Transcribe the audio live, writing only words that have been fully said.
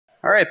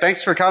All right,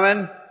 thanks for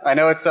coming. I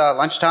know it's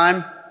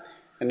lunchtime,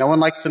 and no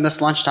one likes to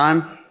miss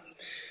lunchtime.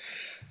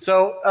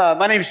 So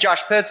my name is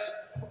Josh Pitts.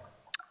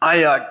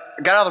 I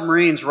got out of the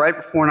Marines right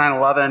before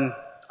 9/11.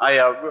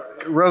 I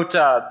wrote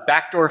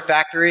Backdoor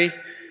Factory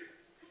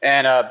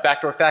and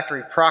Backdoor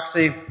Factory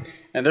Proxy,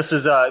 and this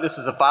is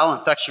a file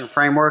infection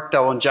framework that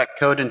will inject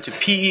code into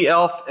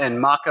PE-ELF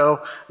and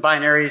Mako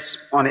binaries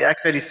on the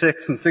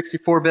x86 and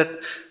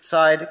 64-bit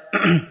side,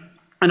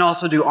 and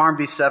also do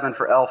ARMv7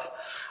 for ELF.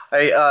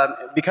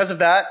 Because of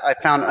that, I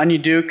found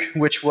Onion Duke,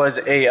 which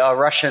was a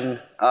Russian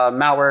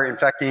malware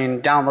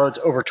infecting downloads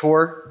over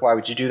Tor. Why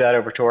would you do that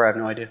over Tor? I have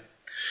no idea.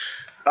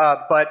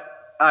 But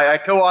I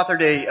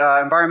co-authored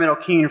a environmental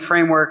keying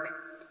framework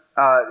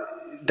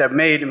that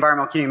made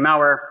environmental keying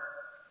malware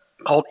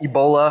called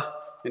Ebola,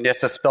 and yes,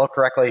 that's spelled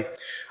correctly.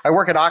 I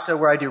work at Okta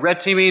where I do red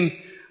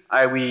teaming.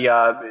 We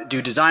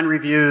do design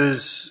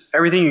reviews,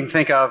 everything you can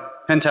think of,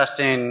 pen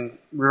testing,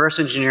 reverse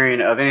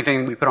engineering of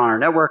anything we put on our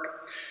network.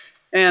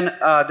 And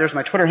there's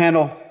my Twitter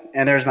handle,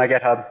 and there's my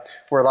GitHub,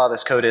 where a lot of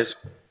this code is.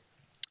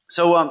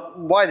 So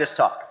why this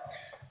talk?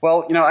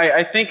 Well, you know,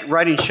 I think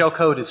writing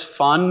shellcode is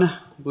fun,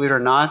 believe it or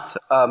not.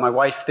 My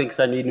wife thinks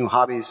I need new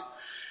hobbies,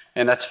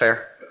 and that's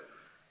fair.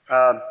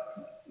 And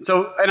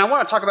I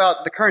want to talk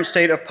about the current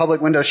state of public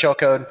Windows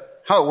shellcode,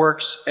 how it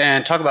works,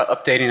 and talk about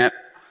updating it.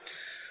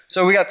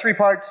 So we got three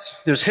parts.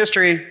 There's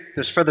history,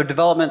 there's further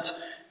development,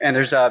 and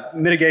there's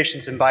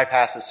mitigations and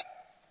bypasses.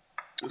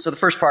 So the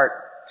first part.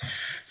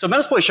 So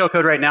Metasploit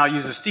shellcode right now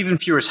uses Stephen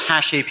Fewer's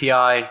hash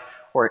API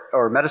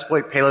or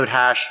Metasploit payload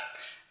hash.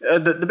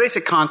 The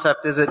basic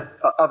concept is it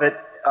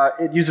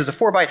uses a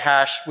 4-byte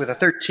hash with a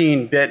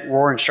 13-bit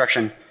ROR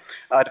instruction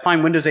to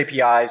find Windows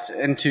APIs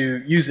and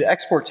to use the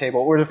export table,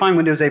 or to find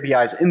Windows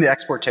APIs in the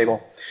export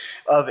table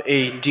of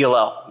a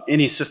DLL,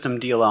 any system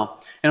DLL.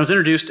 And it was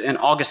introduced in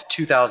August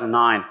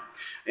 2009.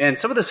 And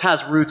some of this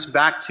has roots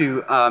back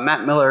to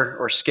Matt Miller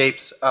or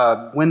Scape's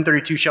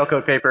Win32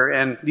 shellcode paper,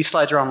 and these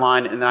slides are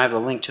online, and I have a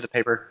link to the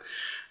paper.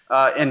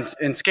 And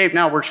Scape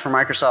now works for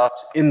Microsoft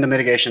in the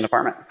mitigation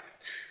department.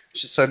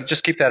 So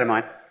just keep that in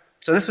mind.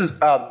 So this is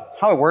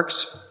how it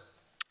works.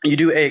 You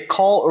do a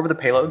call over the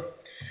payload.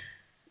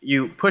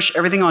 You push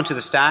everything onto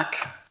the stack,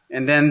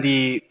 and then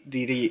the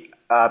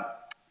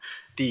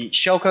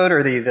shellcode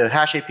or the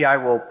hash API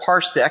will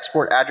parse the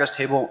export address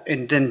table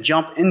and then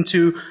jump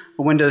into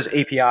the Windows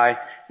API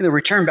and then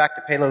return back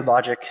to payload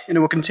logic. And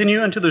it will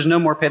continue until there's no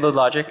more payload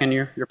logic and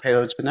your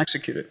payload's been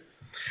executed.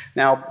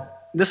 Now,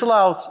 this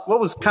allows, what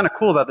was kind of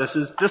cool about this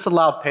is this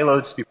allowed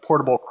payloads to be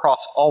portable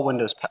across all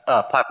Windows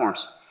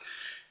platforms.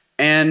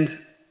 And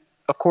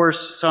of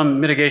course, some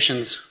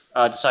mitigations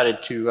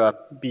decided to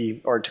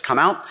come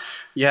out.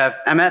 You have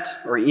EMET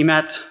or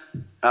EMET.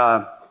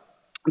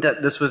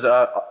 This was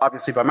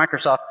obviously by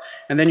Microsoft.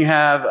 And then you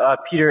have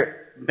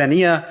Peter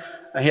Benia.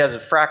 He has a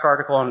FRAC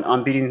article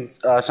on beating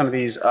some of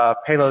these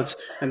payloads.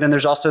 And then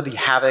there's also the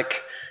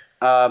Havoc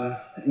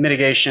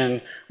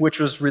mitigation, which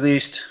was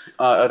released,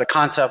 the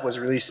concept was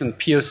released in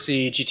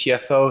POC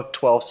GTFO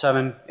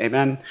 12.7,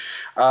 amen.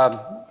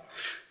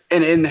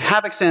 And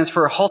Havoc stands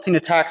for Halting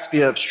Attacks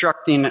via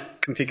Obstructing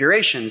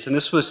Configurations. And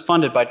this was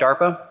funded by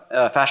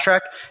DARPA, Fast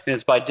Track, and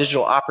it's by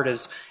Digital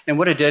Operatives. And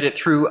what it did, it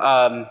threw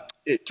a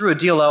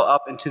DLL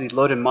up into the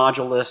loaded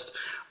module list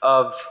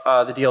of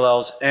the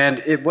DLLs,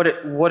 and what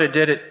it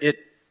did,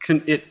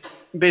 it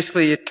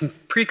basically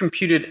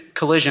pre-computed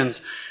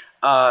collisions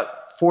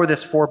for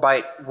this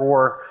 4-byte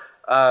ROR,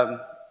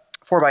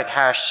 4-byte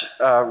hash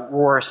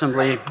ROR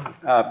assembly.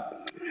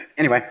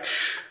 Anyway,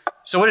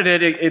 so what it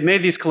did, it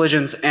made these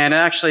collisions, and it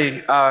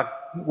actually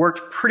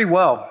worked pretty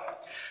well.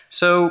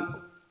 So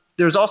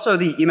there's also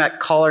the EMET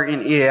caller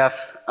in EAF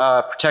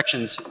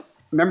protections.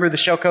 Remember, the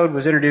shellcode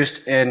was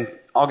introduced in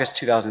August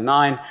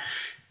 2009,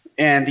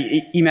 and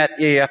the EMET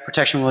EAF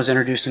protection was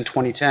introduced in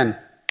 2010.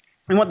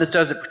 And what this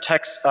does, it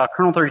protects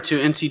kernel 32,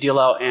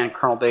 NTDLL, and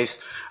kernel base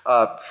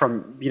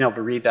from being able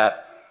to read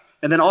that.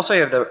 And then also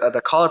you have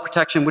the caller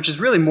protection, which is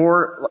really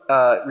more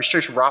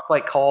restricts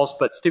ROP-like calls,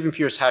 but Stephen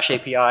Fewer's hash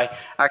API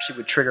actually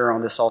would trigger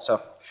on this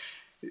also.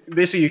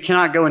 Basically, you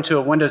cannot go into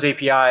a Windows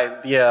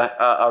API via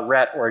a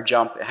RET or a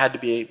jump. It had to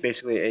be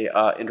basically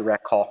a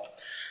indirect call.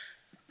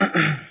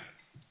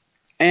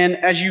 And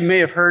as you may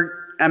have heard,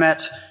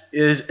 EMET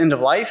is end of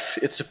life.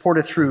 It's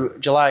supported through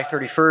July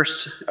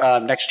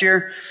 31st next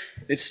year.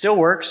 It still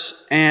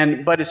works,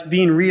 but it's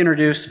being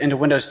reintroduced into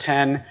Windows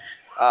 10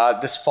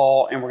 this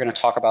fall, and we're going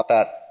to talk about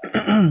that.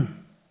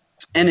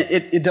 And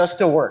it does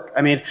still work.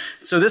 I mean,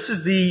 so this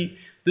is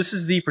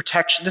the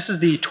protection. This is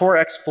the Tor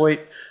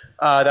exploit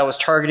that was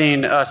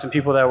targeting some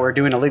people that were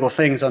doing illegal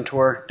things on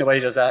Tor.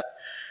 Nobody does that.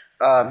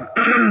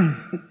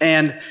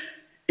 And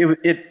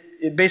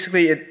it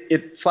basically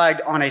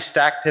flagged on a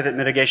stack pivot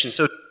mitigation.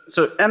 So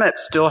EMET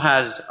still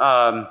has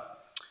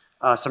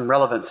some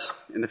relevance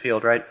in the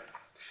field, right?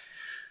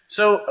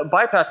 So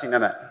bypassing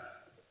EMET.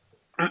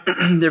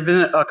 There have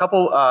been a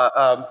couple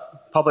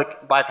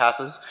public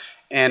bypasses,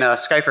 and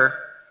Skyfer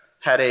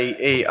had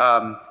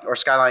or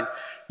Skyline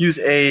used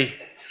a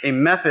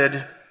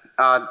method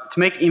to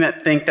make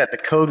EMET think that the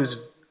code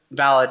was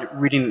valid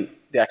reading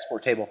the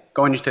export table,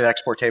 going into the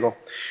export table.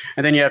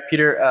 And then you have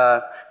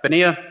Peter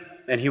Bonilla,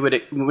 and he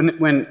would,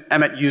 when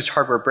EMET used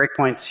hardware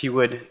breakpoints, he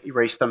would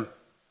erase them,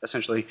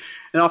 essentially.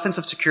 In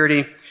offensive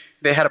security,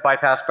 they had a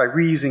bypass by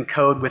reusing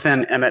code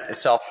within EMET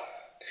itself.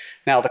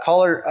 Now, the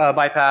caller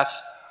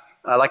bypass,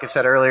 like I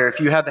said earlier, if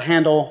you have the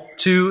handle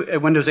to a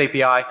Windows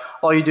API,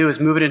 all you do is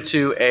move it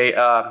into a,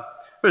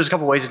 there's a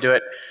couple ways to do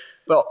it.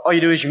 Well, all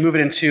you do is you move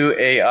it into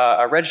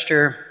a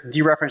register,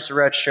 dereference the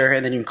register,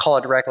 and then you can call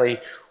it directly,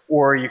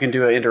 or you can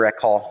do an indirect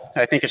call.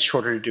 I think it's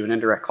shorter to do an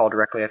indirect call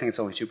directly. I think it's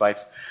only 2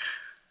 bytes.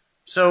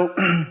 So,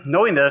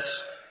 knowing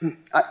this,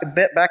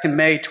 back in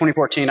May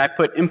 2014, I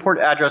put import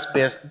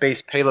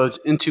address-based payloads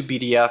into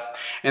BDF,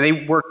 and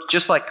they worked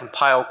just like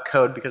compile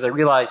code because I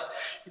realized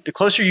the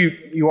closer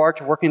you are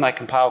to working like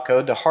compile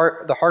code, the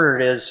harder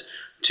it is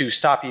to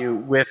stop you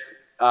with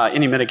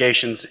any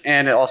mitigations,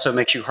 and it also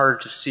makes you harder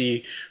to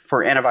see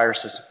for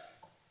antiviruses.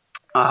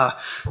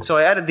 So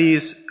I added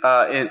these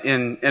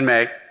in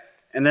May,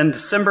 and then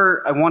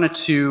December I wanted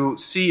to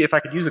see if I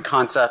could use a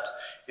concept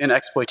in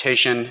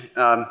exploitation.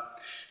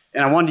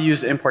 And I wanted to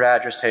use the import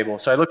address table.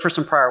 So I looked for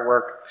some prior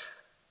work.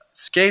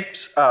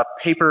 Scape's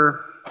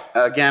paper,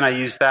 again, I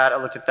used that. I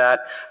looked at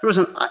that. There was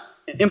an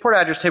import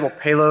address table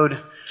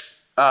payload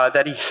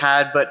that he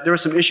had, but there were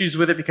some issues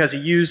with it because he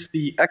used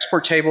the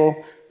export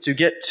table to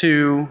get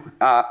to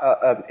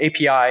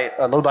API,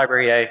 load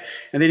library A,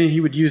 and then he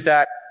would use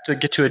that to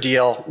get to a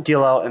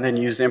DLL and then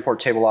use the import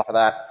table off of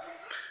that.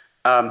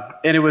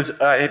 And it was,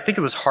 I think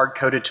it was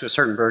hard-coded to a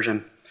certain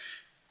version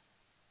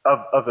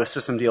of the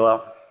system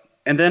DLL.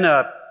 And then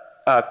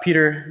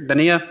Peter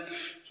Bonilla,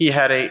 he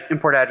had a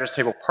import address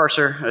table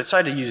parser. I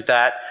decided to use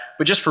that,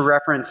 but just for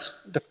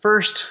reference, the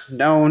first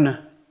known,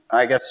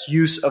 I guess,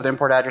 use of the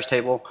import address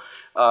table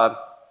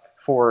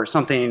for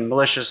something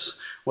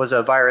malicious was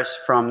a virus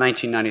from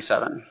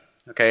 1997.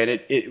 Okay,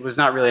 and it was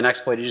not really an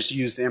exploit, it just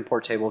used the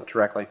import table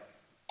directly.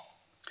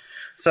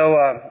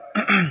 So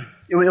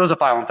it was a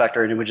file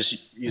infector, and it would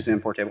just use the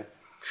import table.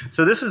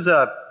 So this is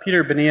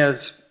Peter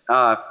Bonilla's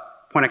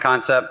point of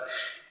concept.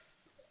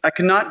 I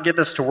could not get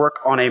this to work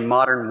on a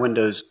modern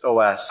Windows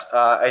OS.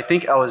 I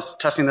think I was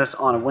testing this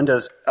on a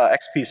Windows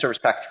XP Service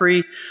Pack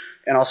 3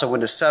 and also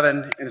Windows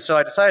 7, and so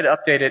I decided to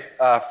update it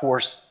for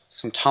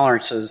some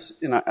tolerances,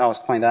 and I'll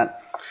explain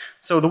that.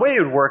 So the way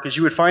it would work is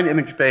you would find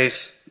image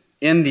base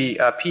in the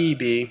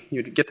PEB,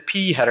 you'd get the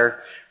PE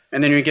header,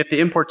 and then you'd get the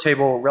import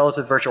table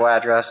relative virtual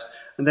address,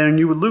 and then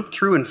you would loop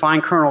through and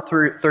find kernel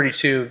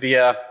 32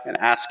 via an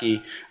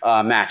ASCII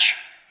match.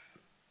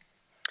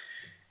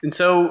 And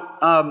so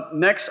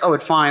next I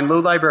would find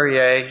load library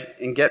A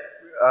and get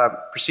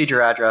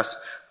procedure address,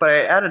 but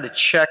I added a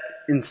check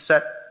in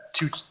set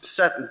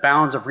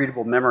bounds of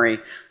readable memory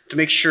to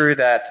make sure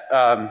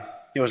that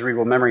it was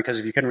readable memory, because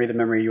if you couldn't read the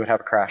memory you would have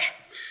a crash.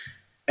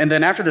 And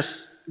then after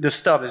this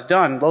stub is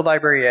done, load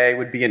library A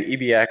would be an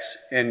EBX,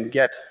 and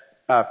get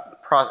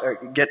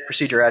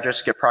procedure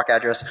address, get proc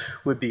address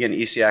would be an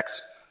ECX.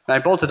 And I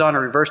bolted on a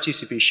reverse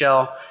TCP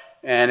shell,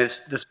 and it's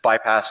this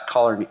bypass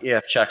caller and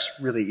EF checks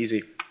really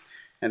easy.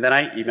 And then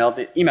I emailed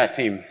the EMET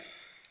team.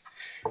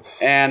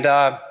 And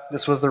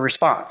this was the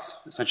response,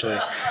 essentially.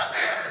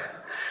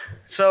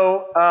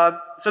 So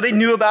they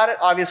knew about it.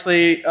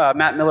 Obviously,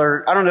 Matt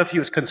Miller, I don't know if he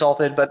was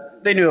consulted,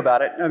 but they knew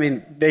about it. I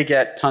mean, they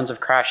get tons of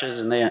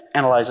crashes, and they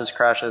analyze those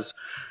crashes.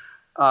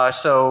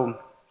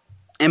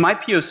 And my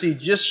POC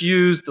just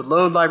used the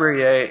load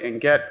library A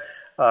and get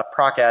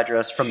proc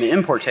address from the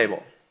import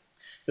table.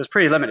 It was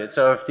pretty limited.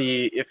 So if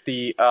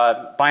the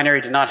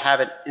binary did not have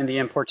it in the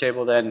import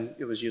table, then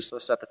it was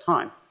useless at the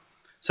time.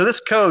 So this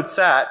code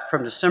sat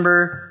from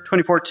December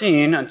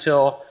 2014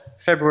 until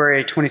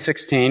February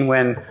 2016,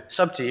 when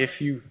Subti,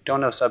 if you don't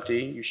know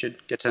Subti, you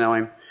should get to know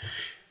him.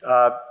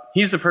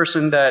 He's the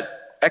person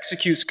that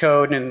executes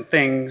code and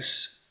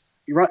things.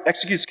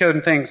 Executes code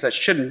and things that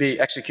shouldn't be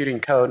executing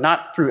code,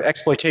 not through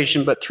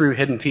exploitation, but through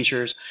hidden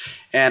features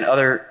and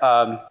other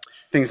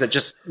things that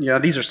just,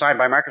 these are signed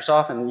by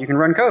Microsoft, and you can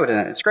run code in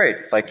it. It's great.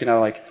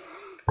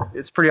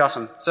 It's pretty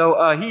awesome.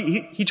 So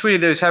he tweeted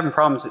that he was having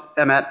problems at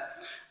EMET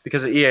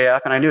because of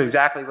EAF, and I knew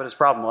exactly what his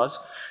problem was.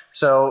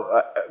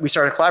 So we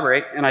started to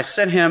collaborate, and I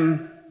sent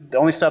him the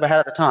only stub I had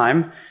at the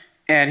time,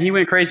 and he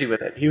went crazy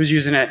with it. He was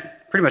using it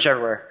pretty much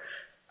everywhere.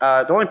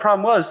 The only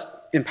problem was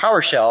in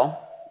PowerShell,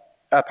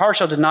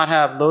 PowerShell did not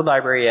have load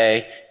library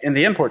A in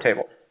the import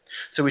table.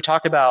 So we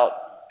talked about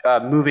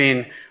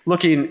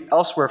looking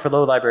elsewhere for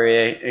load library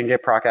A and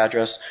get proc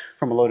address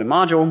from a loaded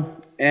module.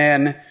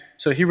 And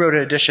so he wrote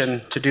an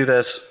addition to do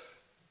this.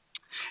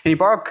 And he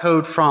borrowed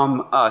code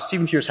from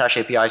Stephen Pierce hash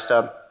API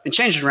stub and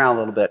changed it around a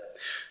little bit.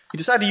 He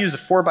decided to use a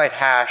 4-byte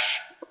hash,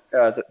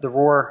 the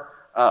ROR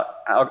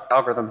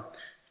algorithm,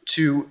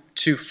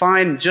 to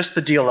find just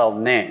the DLL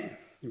name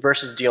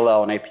versus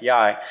DLL and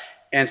API.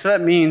 And so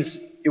that means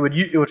it would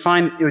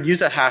use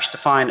that hash to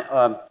find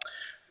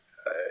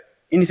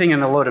anything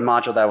in the loaded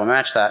module that will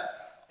match that.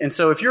 And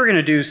so if you're going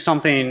to do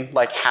something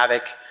like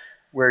Havoc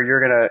where you're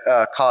going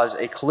to cause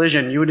a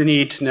collision, you would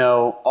need to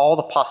know all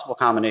the possible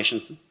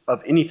combinations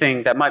of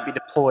anything that might be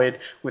deployed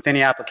with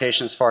any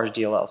application as far as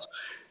DLLs.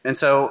 And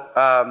so,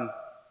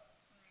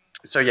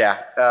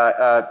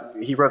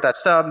 he wrote that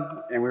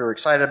stub, and we were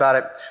excited about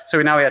it.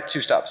 So now we had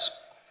 2 stubs.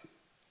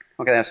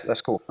 Okay,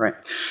 that's cool, right?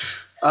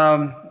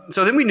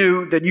 So then we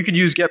knew that you could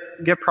use get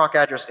proc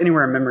address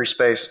anywhere in memory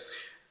space.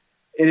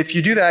 And if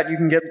you do that, you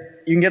can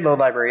get load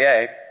library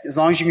A, as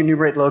long as you can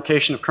enumerate the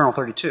location of kernel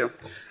 32.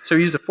 So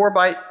we used a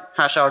 4-byte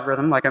hash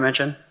algorithm, like I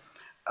mentioned,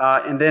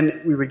 and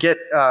then we would get,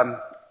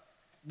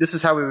 this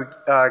is how we would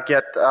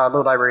get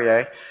load library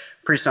A.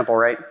 Pretty simple,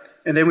 right?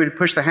 And then we'd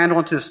push the handle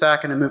into the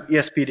stack and then move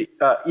ESP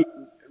to,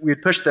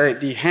 we'd push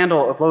the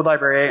handle of load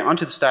library A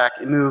onto the stack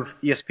and move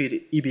ESP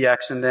to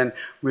EBX, and then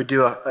we'd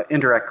do an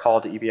indirect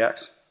call to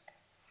EBX.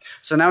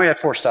 So now we had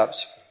 4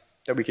 stubs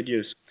that we could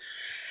use.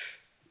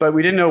 But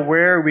we didn't know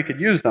where we could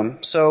use them.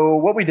 So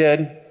what we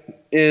did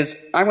is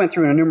I went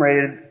through and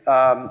enumerated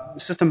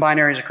system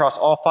binaries across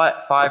all 5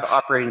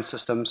 operating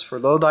systems for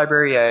load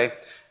library A,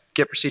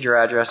 get procedure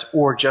address,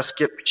 or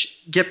just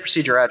get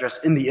procedure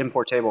address in the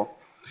import table.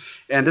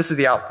 And this is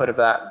the output of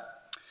that.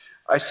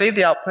 I saved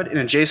the output in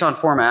a JSON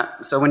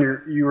format, so when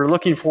you were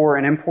looking for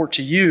an import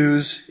to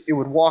use, it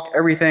would walk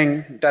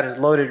everything that is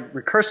loaded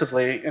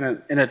recursively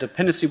in a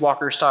dependency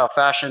walker style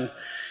fashion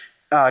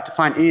to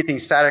find anything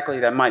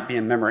statically that might be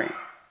in memory.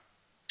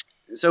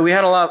 So we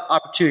had a lot of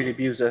opportunity to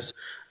abuse this.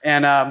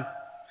 And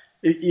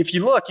if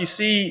you look, you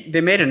see they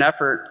made an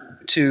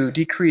effort to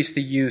decrease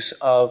the use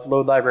of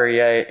load library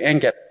A and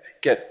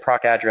get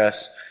proc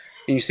address.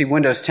 And you see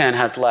Windows 10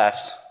 has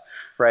less,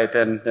 right,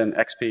 than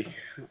XP,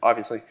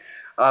 obviously.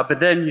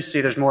 But then you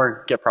see there's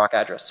more get proc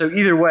address. So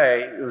either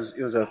way, it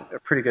was a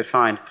pretty good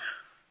find.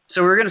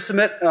 So we were going to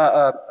submit to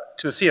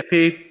a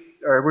CFP,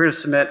 or we're going to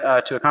submit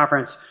to a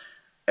conference.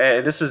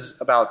 This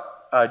is about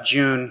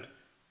June,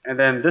 and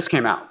then this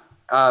came out.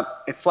 A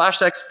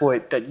flash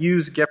exploit that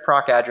used get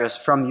proc address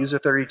from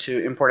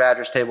user32 import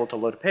address table to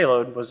load a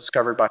payload was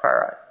discovered by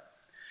FireEye.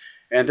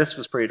 And this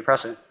was pretty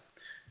depressing,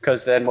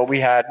 because then what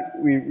we had,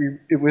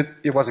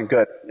 it wasn't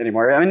good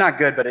anymore. I mean, not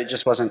good, but it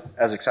just wasn't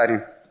as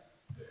exciting.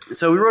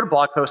 So we wrote a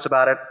blog post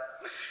about it,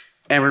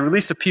 and we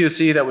released a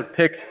POC that would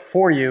pick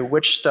for you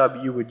which stub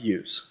you would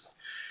use.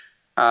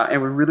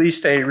 And we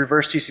released a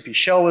reverse TCP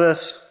shell with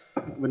this,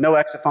 with no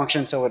exit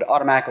function, so it would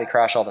automatically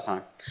crash all the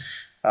time.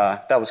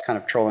 That was kind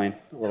of trolling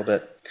a little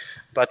bit.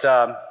 But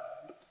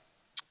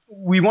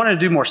we wanted to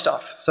do more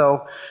stuff.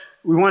 So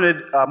we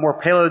wanted more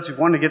payloads. We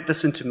wanted to get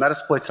this into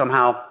Metasploit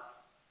somehow.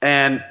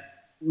 And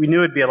we knew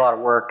it would be a lot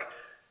of work.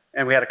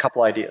 And we had a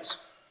couple ideas.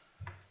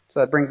 So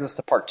that brings us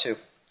to part 2.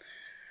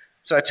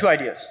 So I had 2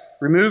 ideas.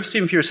 Remove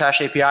CMFure's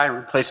hash API and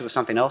replace it with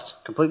something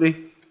else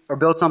completely. Or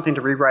build something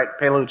to rewrite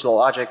payloads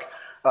logic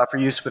for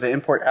use with the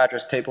import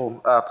address table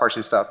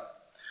parsing stub.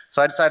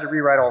 So I decided to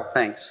rewrite all the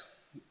things.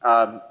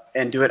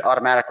 And do it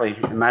automatically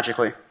and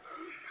magically.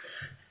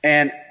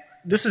 And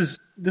this is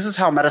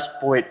how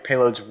Metasploit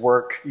payloads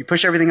work. You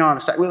push everything on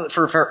the stack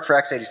for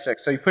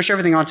x86. So you push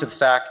everything onto the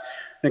stack,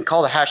 then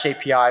call the hash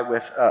API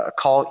with a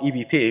call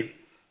EBP.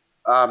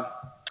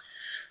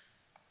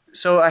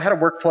 So I had a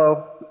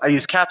workflow. I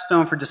used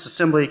Capstone for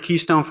disassembly,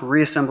 Keystone for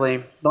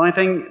reassembly. The only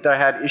thing that I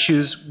had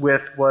issues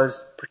with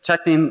was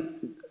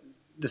protecting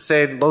the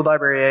saved load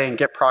library A and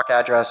get proc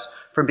address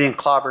from being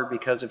clobbered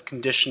because of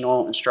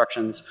conditional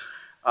instructions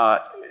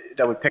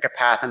that would pick a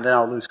path, and then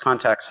I'll lose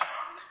context.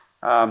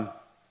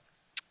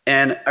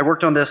 And I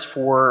worked on this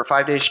for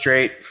 5 days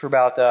straight for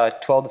about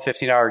 12 to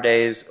 15-hour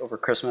days over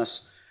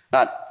Christmas.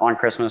 Not on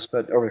Christmas,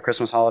 but over the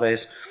Christmas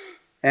holidays.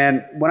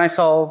 And when I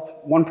solved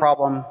one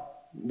problem,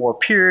 more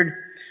appeared,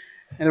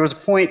 and there was a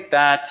point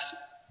that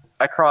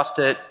I crossed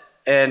it,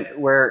 and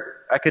where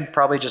I could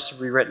probably just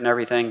have rewritten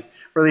everything,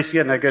 or at least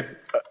get a good,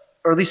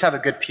 or at least have a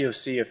good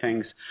POC of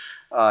things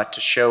to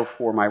show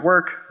for my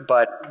work.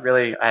 But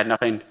really, I had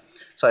nothing.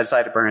 So I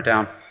decided to burn it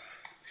down.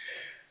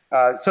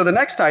 So the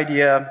next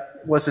idea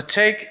was to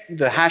take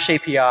the hash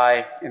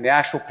API and the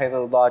actual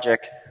payload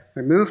logic,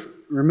 remove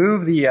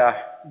the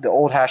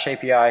old hash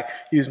API,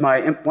 use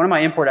one of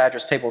my import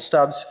address table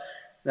stubs,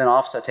 then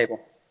offset table.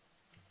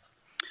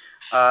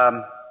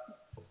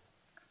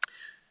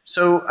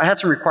 So I had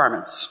some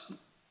requirements.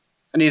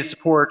 I needed to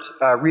support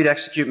read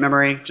execute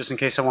memory, just in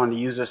case I wanted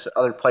to use this at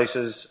other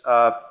places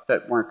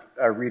that weren't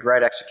read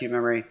write execute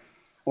memory.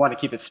 I want to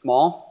keep it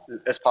small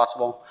as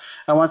possible.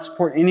 I want to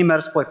support any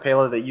Metasploit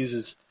payload that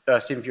uses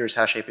CMFure's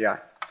hash API.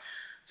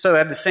 So I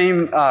have the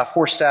same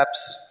 4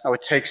 steps. I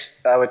would take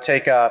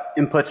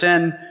inputs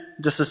in,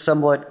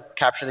 disassemble it,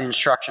 capture the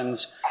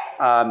instructions,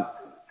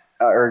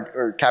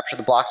 or capture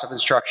the blocks of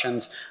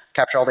instructions,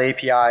 capture all the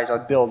APIs. I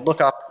would build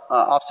lookup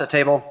offset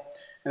table,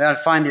 and then I'd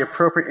find the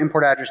appropriate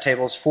import address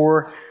tables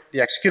for the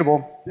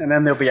executable, and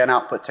then there'll be an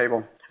output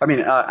table.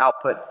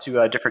 Output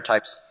to different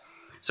types.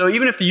 So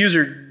even if the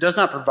user does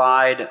not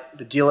provide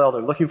the DLL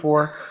they're looking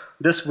for,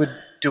 this would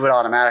do it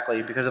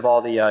automatically because of all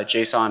the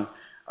JSON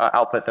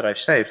output that I've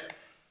saved.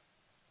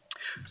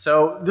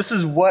 So this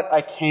is what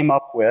I came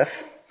up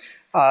with.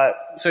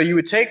 So you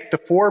would take the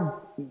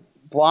 4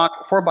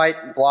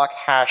 4-byte block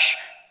hash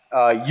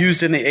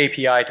used in the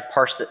API to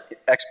parse the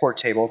export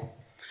table.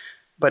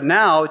 But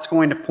now it's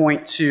going to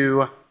point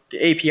to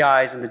the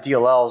APIs and the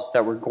DLLs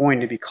that were going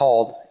to be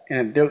called.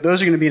 And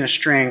those are going to be in a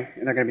string,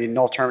 and they're going to be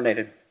null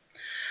terminated.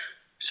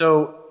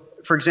 So,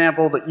 for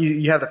example,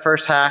 you have the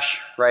first hash,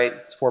 right?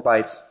 It's 4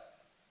 bytes.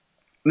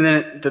 And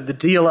then the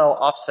DLL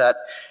offset,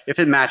 if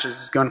it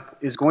matches,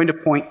 is going to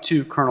point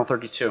to kernel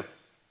 32.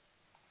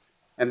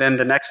 And then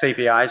the next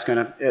API is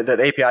going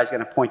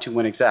to point to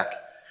winexec.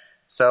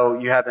 So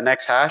you have the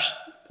next hash,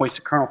 points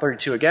to kernel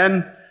 32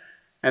 again,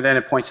 and then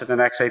it points to the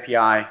next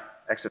API,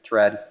 exit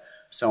thread,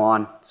 so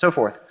on, so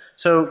forth.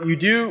 So you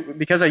do,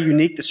 because I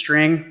unique the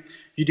string,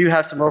 you do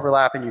have some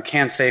overlap and you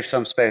can save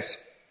some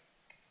space.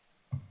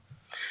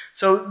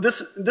 So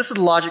this is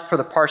the logic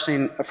for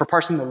parsing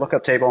the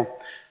lookup table.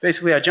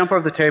 Basically, I jump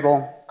over the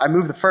table, I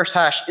move the first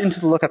hash into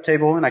the lookup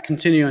table, and I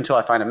continue until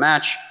I find a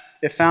match.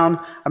 If found,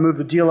 I move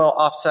the DLL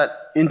offset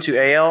into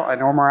AL, I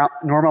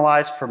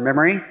normalize for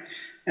memory,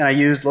 and I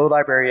use load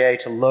library A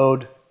to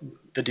load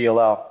the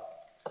DLL.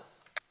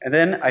 And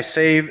then I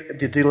save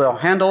the DLL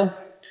handle,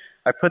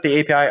 I put the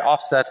API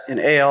offset in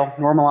AL,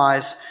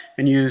 normalize,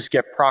 and use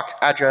get proc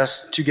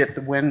address to get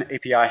the win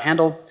API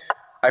handle.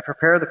 I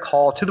prepare the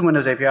call to the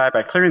Windows API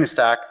by clearing the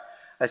stack.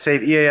 I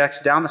save EAX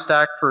down the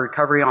stack for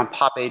recovery on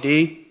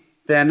POP-AD.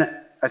 Then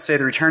I say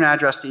the return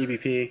address to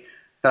EBP.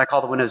 Then I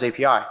call the Windows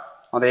API.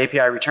 On the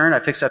API return, I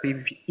fix up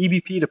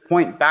EBP to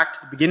point back to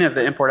the beginning of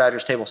the import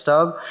address table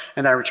stub,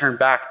 and then I return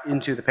back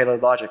into the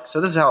payload logic. So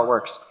this is how it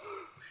works.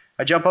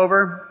 I jump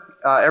over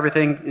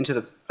everything into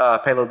the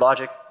payload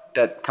logic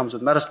that comes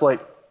with Metasploit,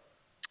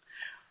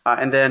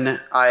 and then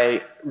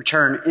I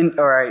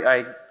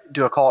I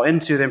do a call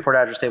into the import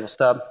address table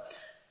stub,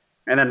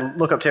 and then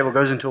lookup table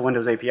goes into a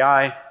Windows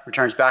API,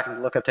 returns back into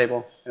the lookup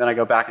table, and then I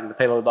go back into the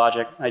payload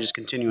logic. I just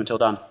continue until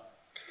done.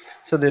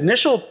 So the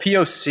initial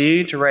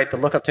POC to write the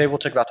lookup table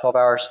took about 12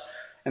 hours,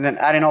 and then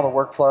adding all the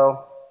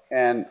workflow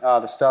and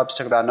the stubs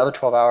took about another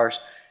 12 hours,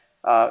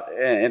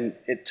 and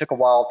it took a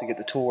while to get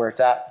the tool where it's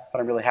at, but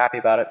I'm really happy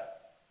about it.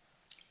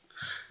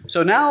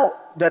 So now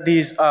that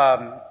these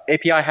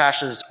API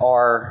hashes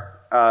are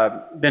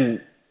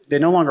they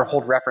no longer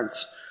hold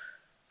reference,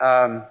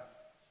 they're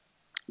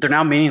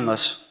now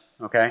meaningless.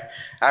 Okay,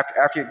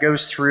 after it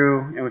goes through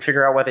and we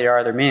figure out what they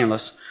are, they're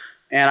meaningless.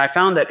 And I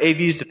found that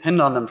AVs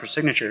depend on them for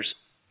signatures.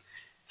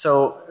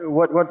 So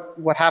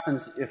what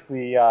happens if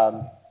we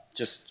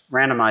just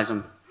randomize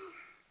them?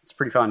 It's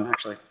pretty fun,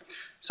 actually.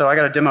 So I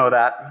got a demo of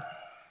that.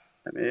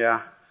 Let me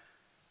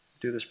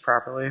do this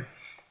properly.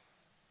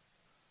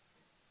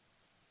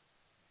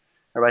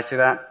 Everybody see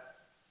that?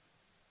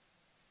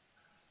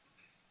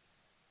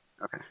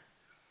 Okay.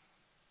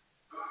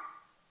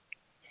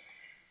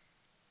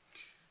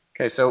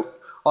 Okay, so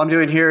all I'm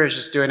doing here is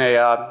just doing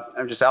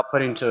I'm just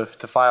outputting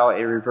to file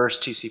a reverse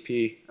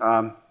TCP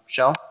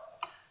shell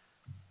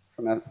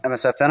from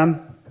MSF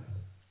Venom.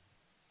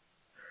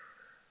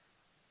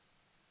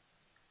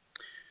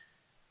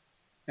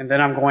 And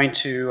then I'm going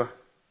to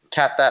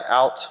cat that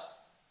out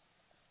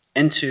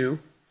into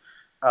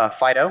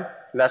Fido.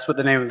 That's what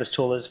the name of this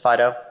tool is,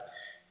 Fido.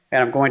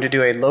 And I'm going to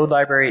do a load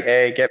library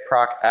A, get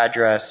proc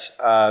address.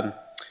 I'm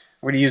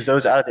going to use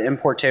those out of the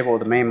import table of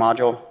the main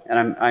module,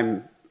 and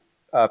I'm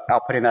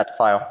outputting that to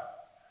file.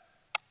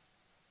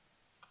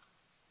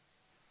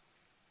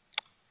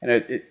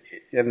 And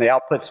and the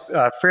output's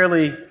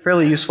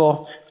fairly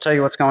useful. I'll tell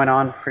you what's going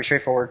on. Pretty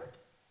straightforward.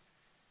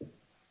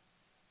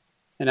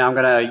 And now I'm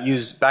going to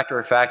use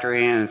backdoor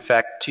refactory and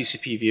infect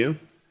TCP view,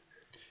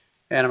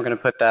 and I'm going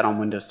to put that on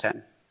Windows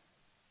 10.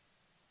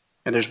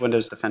 And there's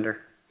Windows Defender.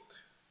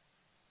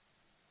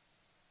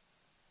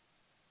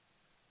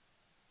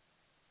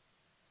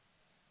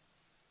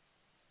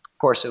 Of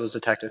course, it was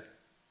detected.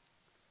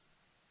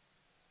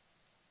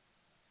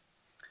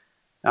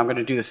 Now I'm going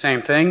to do the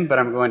same thing, but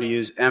I'm going to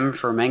use M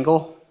for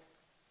mangle.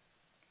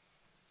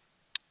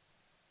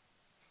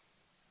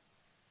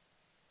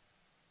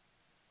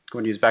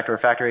 Going to use backdoor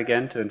refactory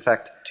again to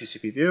infect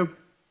TCP view.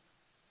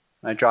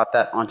 I drop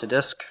that onto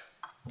disk.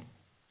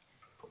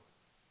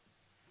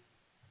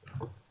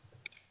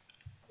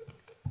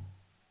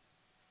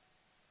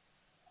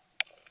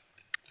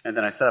 And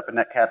then I set up a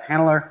netcat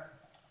handler.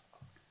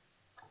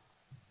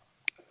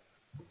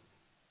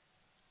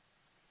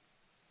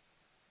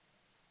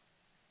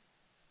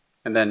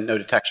 And then no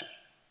detection.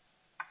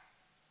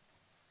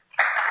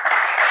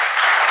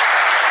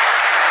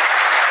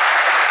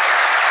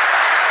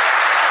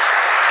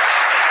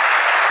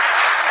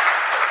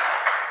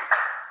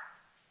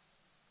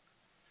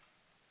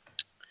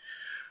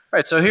 All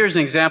right, so here's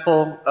an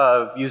example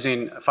of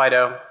using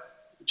Fido,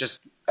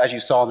 just as you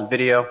saw in the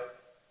video.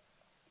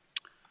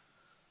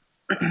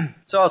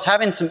 So I was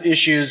having some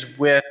issues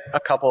with a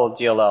couple of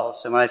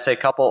DLLs, and when I say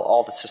couple,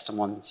 all the system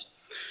ones.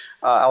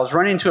 I was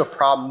running into a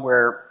problem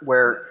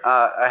where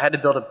I had to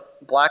build a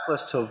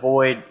blacklist to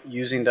avoid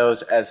using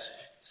those as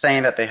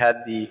saying that they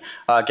had the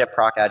get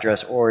proc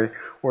address or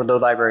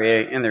load library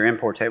A in their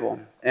import table.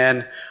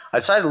 And I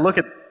decided to look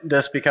at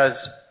this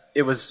because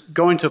it was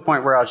going to a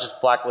point where I was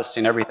just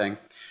blacklisting everything.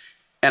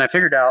 And I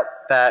figured out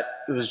that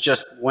it was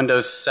just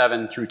Windows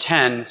 7 through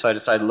 10, so I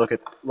decided to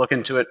look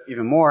into it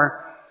even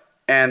more.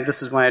 And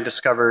this is when I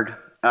discovered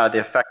the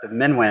effect of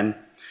min-win.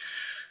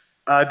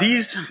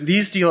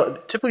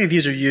 Typically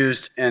these are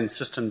used in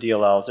system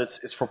DLLs.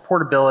 It's for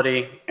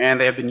portability, and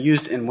they have been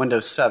used in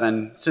Windows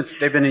 7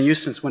 they've been in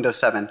use since Windows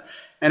 7.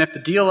 And if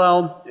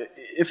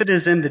it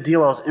is in the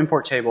DLL's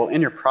import table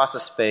in your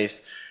process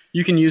space,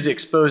 you can use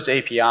exposed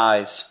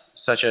APIs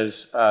such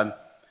as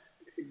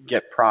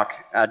get proc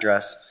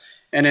address.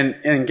 And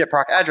in get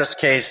proc address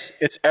case,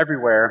 it's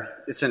everywhere.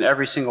 It's in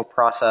every single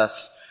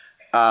process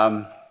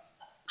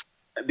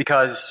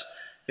because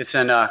it's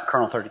in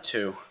kernel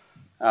 32.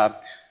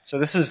 So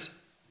this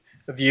is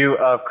a view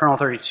of kernel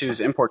 32's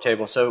import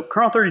table. So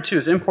kernel 32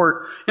 is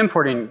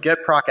importing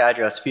get proc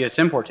address via its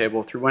import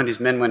table through one of these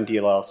min-win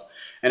DLLs,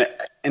 and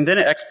then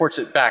it exports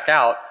it back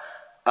out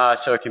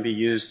so it can be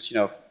used,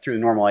 through the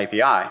normal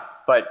API.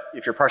 But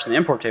if you're parsing the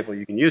import table,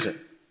 you can use it.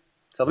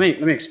 So let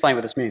me explain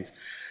what this means.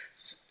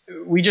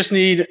 We just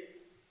need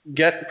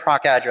get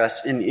proc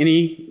address in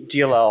any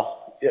DLL,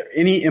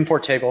 any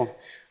import table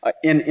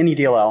in any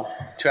DLL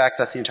to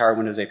access the entire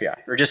Windows API.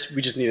 Or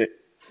we just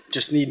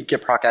need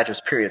get proc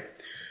address, period.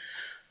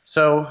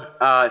 So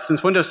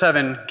since Windows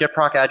 7, get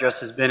proc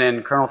address has been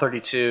in kernel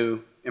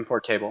 32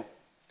 import table.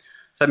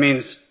 So that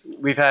means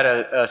we've had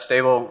a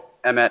stable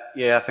EMET,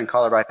 EAF, and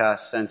caller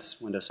bypass since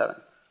Windows 7.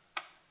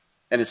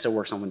 And it still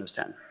works on Windows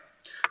 10.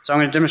 So I'm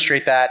going to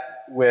demonstrate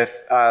that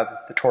with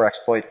the Tor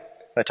exploit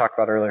that I talked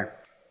about earlier.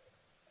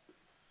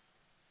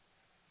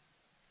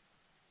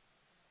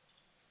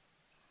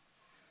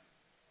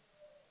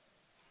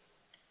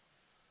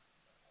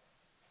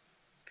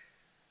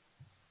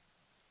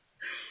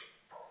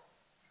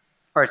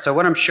 All right, so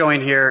what I'm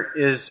showing here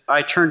is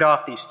I turned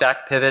off the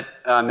stack pivot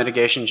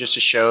mitigation just to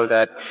show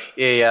that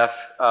EAF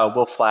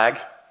will flag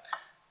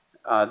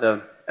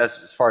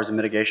as far as the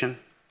mitigation.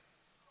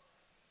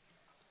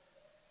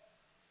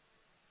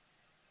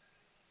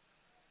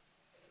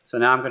 So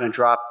now I'm going to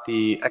drop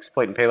the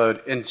exploit and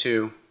payload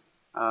into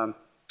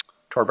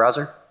Tor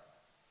browser.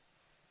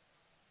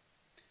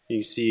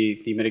 You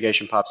see the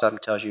mitigation pops up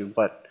and tells you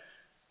what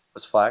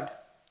was flagged.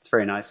 It's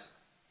very nice.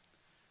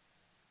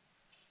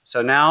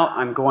 So now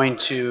I'm going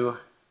to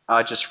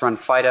just run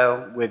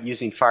Fido with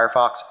using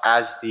Firefox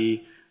as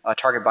the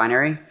target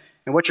binary.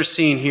 And what you're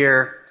seeing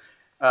here,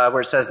 where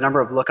it says number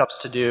of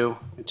lookups to do,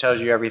 it tells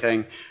you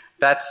everything.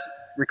 That's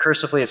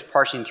recursively it's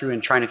parsing through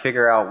and trying to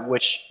figure out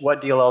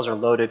what DLLs are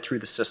loaded through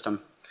the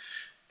system.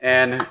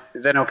 And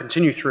then it'll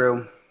continue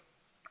through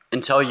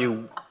and tell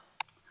you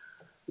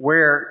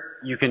where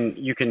you can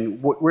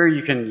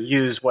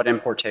use what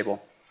import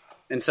table.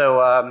 And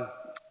so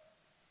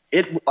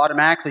it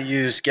automatically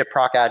used get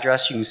proc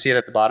address. You can see it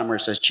at the bottom where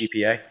it says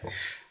GPA.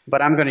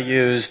 But I'm going to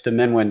use the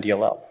min-win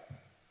DLL.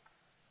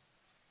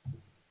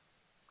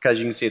 Because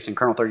you can see it's in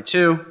kernel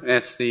 32, and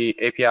it's the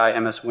API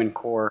MS Win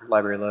Core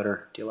library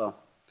loader DLL.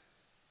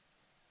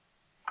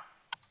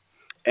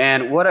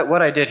 And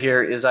what I did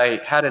here is I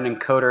had an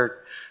encoder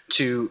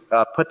to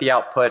put the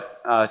output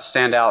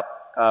stand out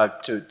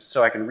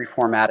so I can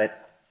reformat it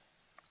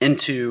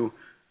into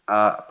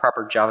a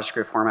proper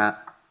JavaScript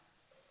format.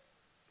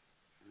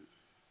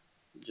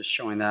 Just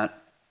showing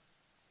that.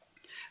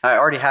 I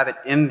already have it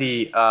in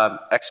the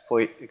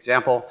exploit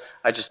example.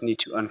 I just need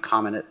to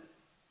uncomment it.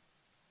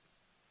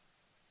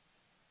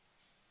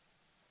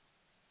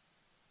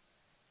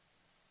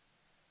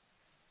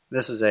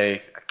 This is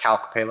a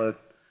calc payload.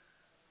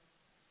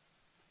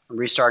 I'm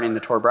restarting the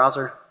Tor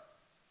browser.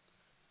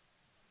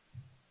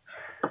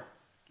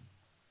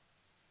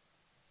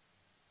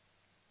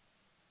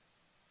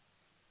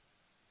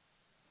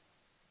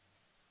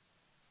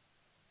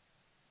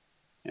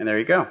 And there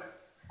you go.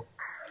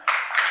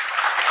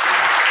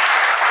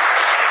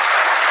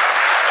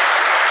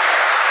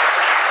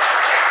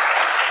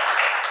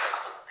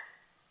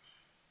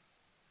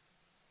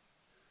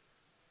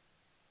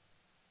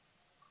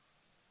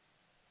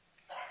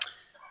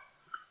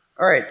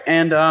 All right,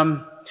 and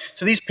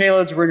so these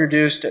payloads were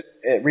introduced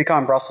at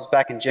Recon Brussels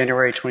back in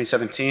January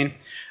 2017.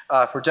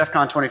 For DEF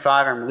CON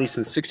 25, I'm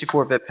releasing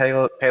 64-bit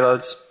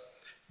payloads,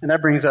 and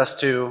that brings us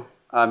to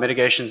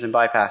mitigations and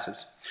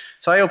bypasses.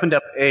 So I opened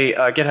up a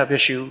GitHub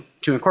issue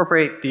to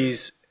incorporate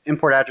these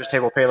import address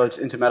table payloads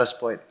into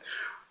Metasploit.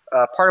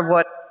 Part of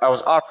what I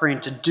was offering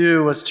to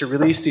do was to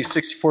release these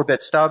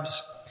 64-bit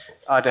stubs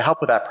to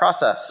help with that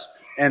process.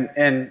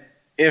 And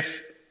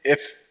if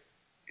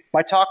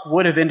my talk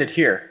would have ended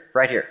here,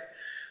 right here.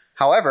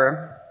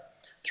 However,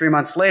 3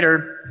 months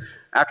later,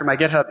 after my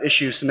GitHub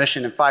issue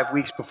submission and 5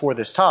 weeks before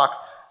this talk,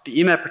 the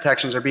EMET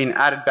protections are being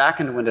added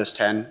back into Windows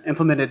 10,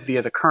 implemented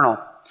via the kernel.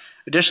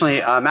 Additionally,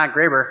 Matt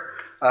Graber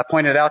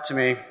pointed out to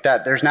me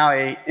that there's now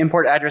a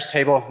import address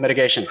table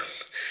mitigation,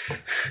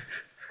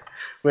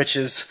 which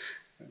is,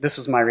 this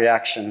was my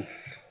reaction.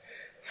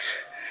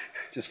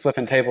 Just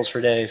flipping tables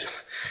for days.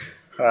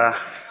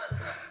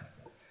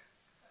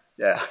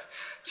 Yeah.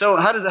 So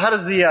how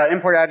does the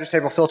import address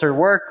table filter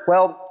work?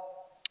 Well,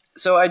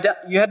 So I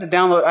had to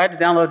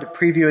download the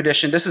preview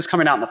edition. This is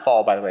coming out in the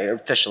fall, by the way,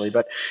 officially,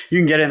 but you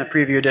can get it in the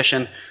preview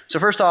edition. So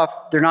first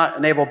off, they're not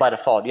enabled by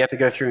default. You have to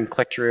go through and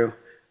click through,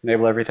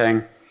 enable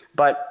everything.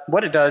 But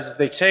what it does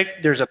is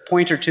there's a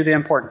pointer to the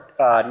import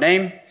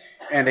name,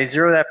 and they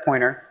zero that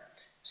pointer.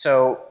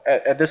 So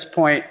at this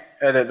point,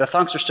 the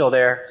thunks are still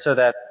there so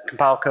that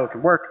compile code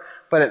can work,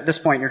 but at this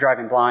point you're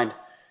driving blind.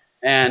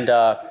 And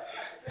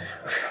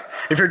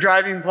if you're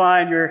driving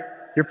blind, you're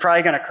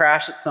probably going to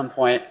crash at some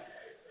point.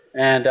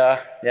 And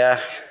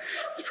yeah,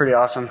 it's pretty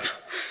awesome.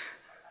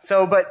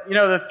 So, but you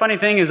know, the funny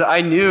thing is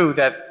I knew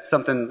that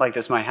something like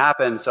this might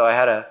happen, so I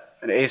had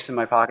an ace in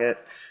my pocket.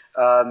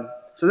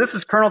 So this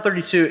is kernel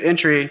 32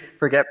 entry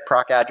for get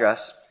proc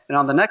address. And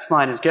on the next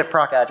line is get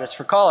proc address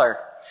for caller.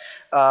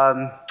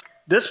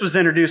 This was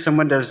introduced in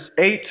Windows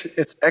 8.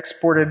 It's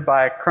exported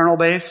by kernel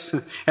base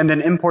and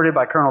then imported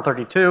by kernel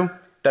 32.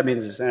 That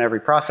means it's in every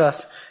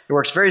process. It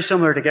works very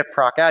similar to get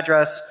proc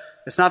address.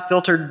 It's not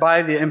filtered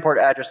by the import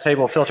address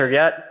table filter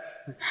yet.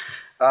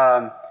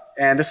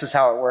 And this is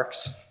how it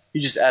works.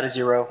 You just add a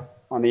 0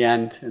 on the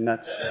end, and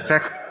that's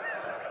exactly.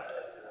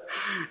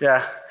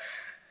 Yeah,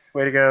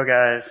 way to go,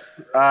 guys.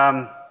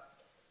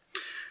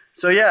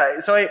 So yeah,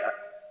 so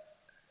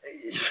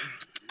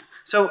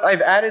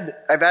I've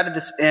added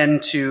this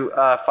into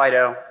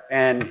Fido,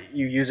 and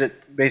you use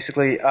it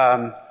basically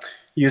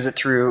use it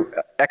through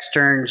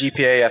extern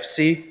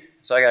GPAFC.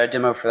 So I got a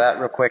demo for that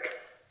real quick.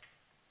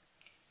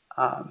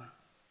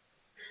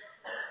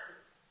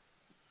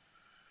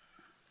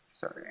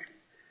 Sorry.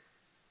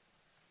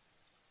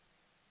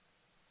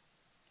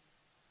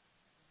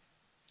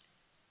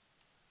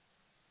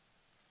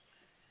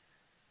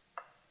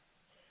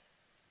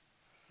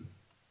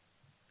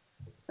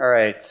 All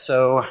right,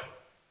 so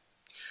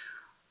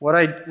what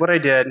I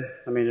did,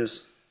 let me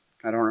just,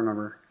 I don't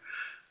remember.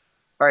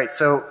 All right,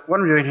 so what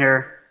I'm doing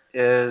here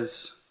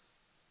is,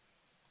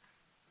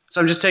 so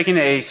I'm just taking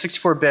a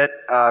 64-bit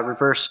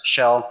reverse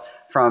shell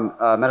from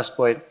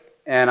Metasploit,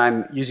 and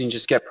I'm using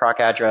just get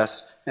proc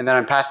address, and then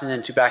I'm passing it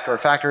into backdoor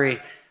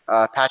factory,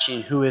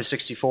 patching who is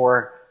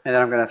 64, and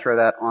then I'm going to throw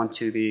that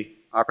onto the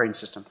operating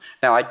system.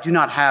 Now I do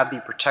not have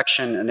the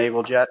protection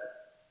enabled yet,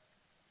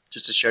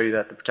 just to show you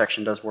that the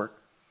protection does work.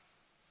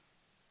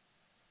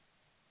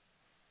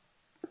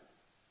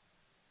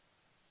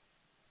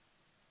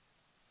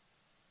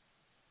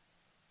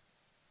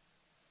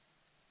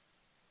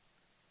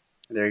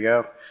 There you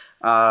go.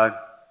 Now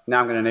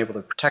I'm going to enable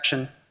the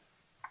protection.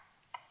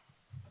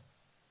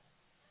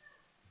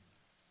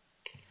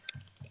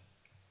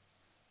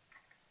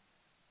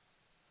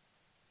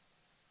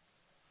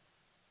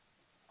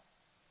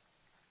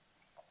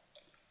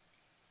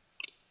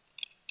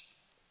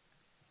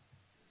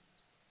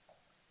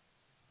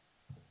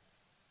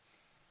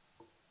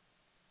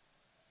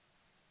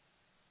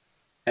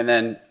 And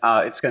then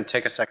it's going to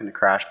take a second to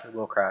crash, but it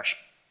will crash.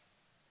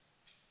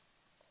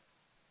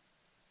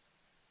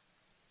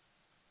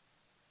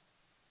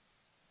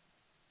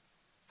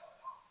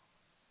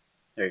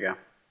 There you go.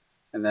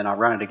 And then I'll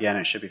run it again,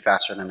 and it should be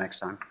faster than next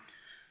time.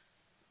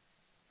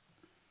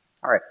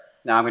 All right,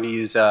 now I'm going to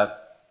use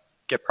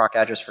get proc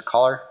address for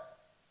caller.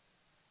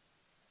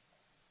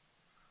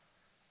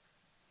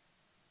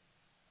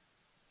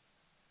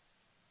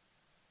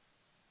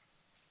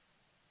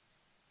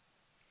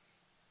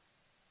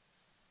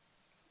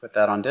 Put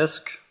that on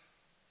disk.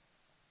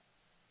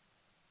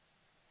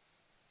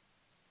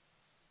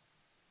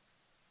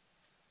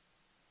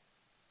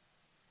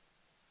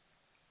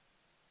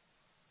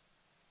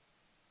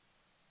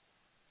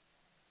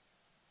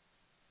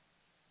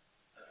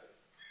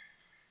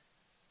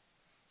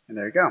 And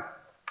there you go.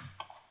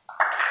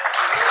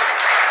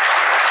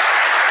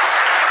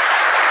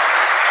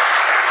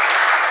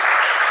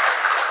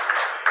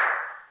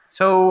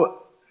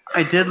 So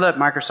I did let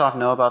Microsoft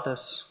know about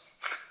this.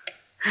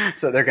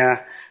 So they're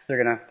gonna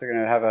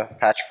have a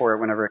patch for it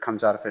whenever it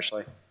comes out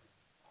officially.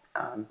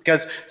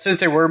 Because since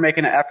they were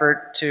making an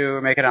effort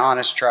to make an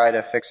honest try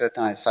to fix it,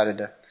 then I decided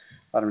to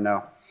let them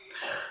know.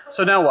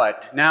 So now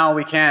what? Now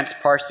we can't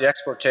parse the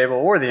export table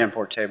or the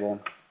import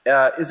table.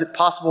 Is it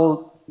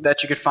possible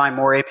that you could find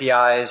more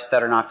APIs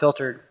that are not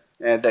filtered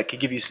that could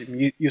give you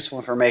some useful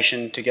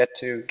information to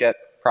get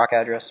proc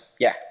address?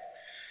 Yeah,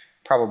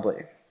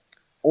 probably.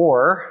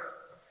 Or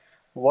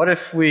what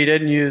if we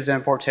didn't use the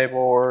import table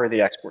or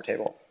the export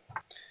table?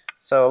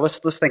 So let's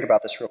think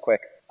about this real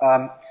quick.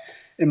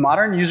 In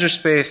modern user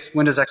space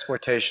Windows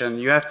exportation,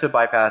 you have to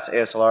bypass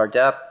ASLR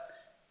dep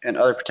and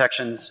other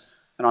protections.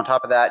 And on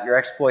top of that, your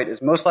exploit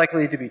is most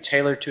likely to be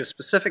tailored to a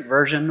specific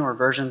version or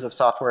versions of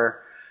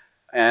software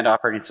and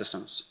operating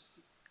systems.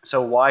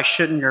 So why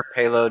shouldn't your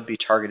payload be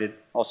targeted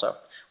also?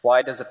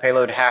 Why does a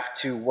payload have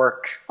to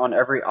work on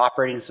every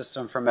operating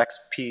system from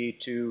XP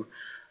to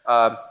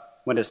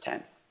Windows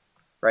 10,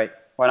 right?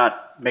 Why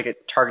not make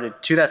it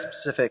targeted to that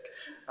specific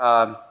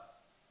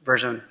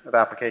version of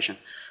application?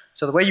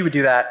 So the way you would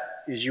do that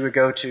is you would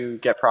go to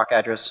get proc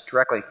address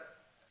directly.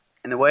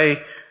 And the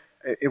way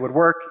it would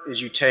work is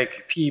you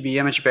take PEB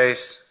image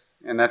base,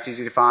 and that's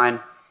easy to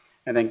find,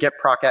 and then get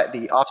proc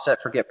the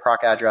offset for get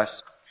proc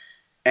address.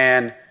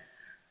 And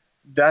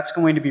that's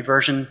going to be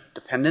version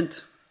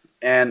dependent,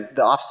 and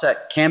the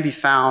offset can be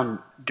found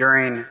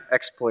during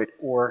exploit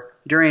or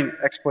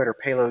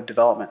payload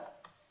development.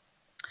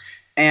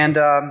 And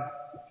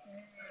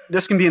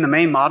this can be in the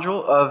main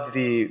module of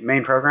the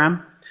main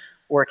program,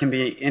 or it can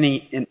be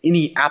in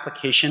any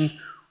application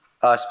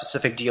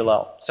specific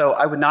DLL. So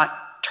I would not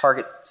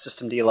target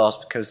system DLLs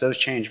because those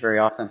change very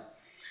often.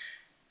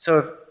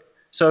 So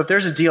if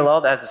there's a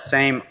DLL that has the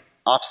same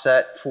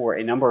offset for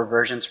a number of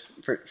versions,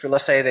 for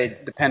let's say they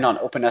depend on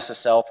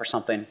OpenSSL for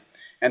something,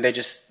 and they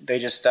don't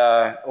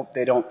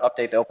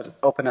update the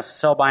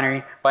OpenSSL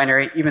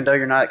binary, even though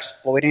you're not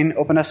exploiting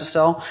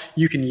OpenSSL,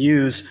 you can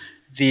use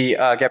the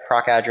get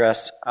proc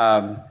address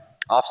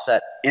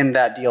offset in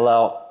that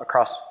DLL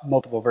across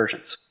multiple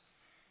versions.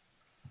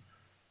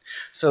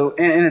 So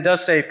and it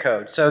does save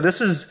code. So this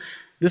is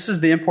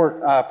the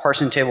import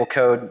parsing table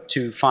code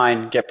to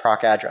find get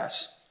proc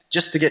address,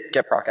 just to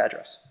get proc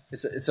address.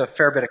 It's a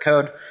fair bit of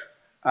code,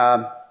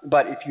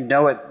 but if you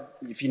know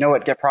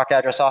what get proc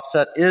address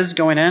offset is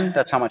going in,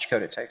 that's how much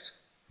code it takes,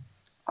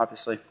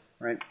 obviously,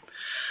 right?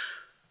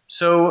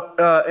 So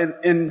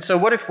so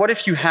what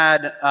if you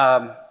had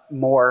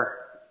more?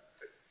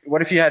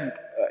 What if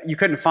you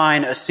couldn't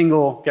find a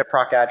single get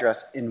proc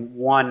address in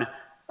one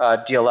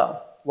DLL?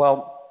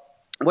 Well,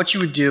 what you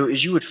would do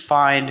is you would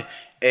find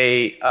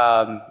a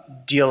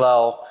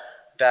DLL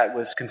that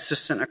was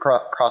consistent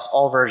across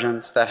all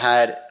versions that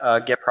had a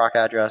get proc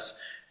address,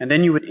 and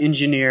then you would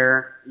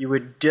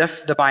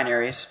diff the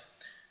binaries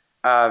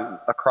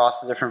across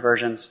the different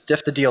versions,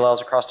 diff the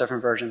DLLs across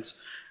different versions,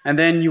 and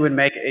then you would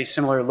make a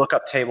similar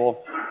lookup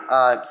table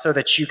so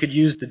that you could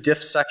use the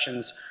diff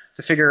sections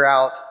to figure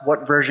out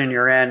what version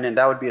you're in, and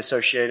that would be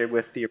associated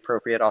with the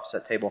appropriate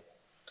offset table.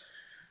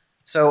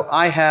 So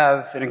I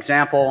have an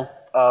example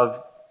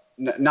of,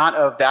 not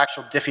of the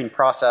actual diffing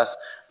process,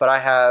 but I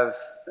have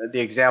the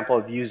example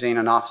of using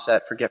an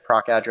offset for get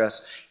proc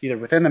address either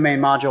within the main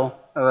module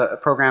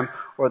program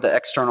or the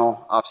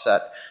external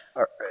offset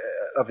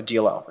of a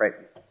DLL, right?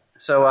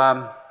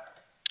 So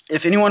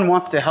if anyone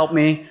wants to help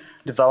me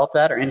develop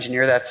that or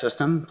engineer that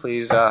system,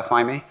 please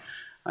find me.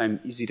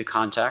 I'm easy to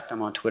contact.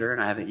 I'm on Twitter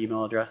and I have an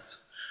email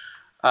address.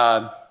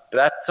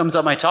 That sums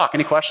up my talk.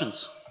 Any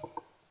questions?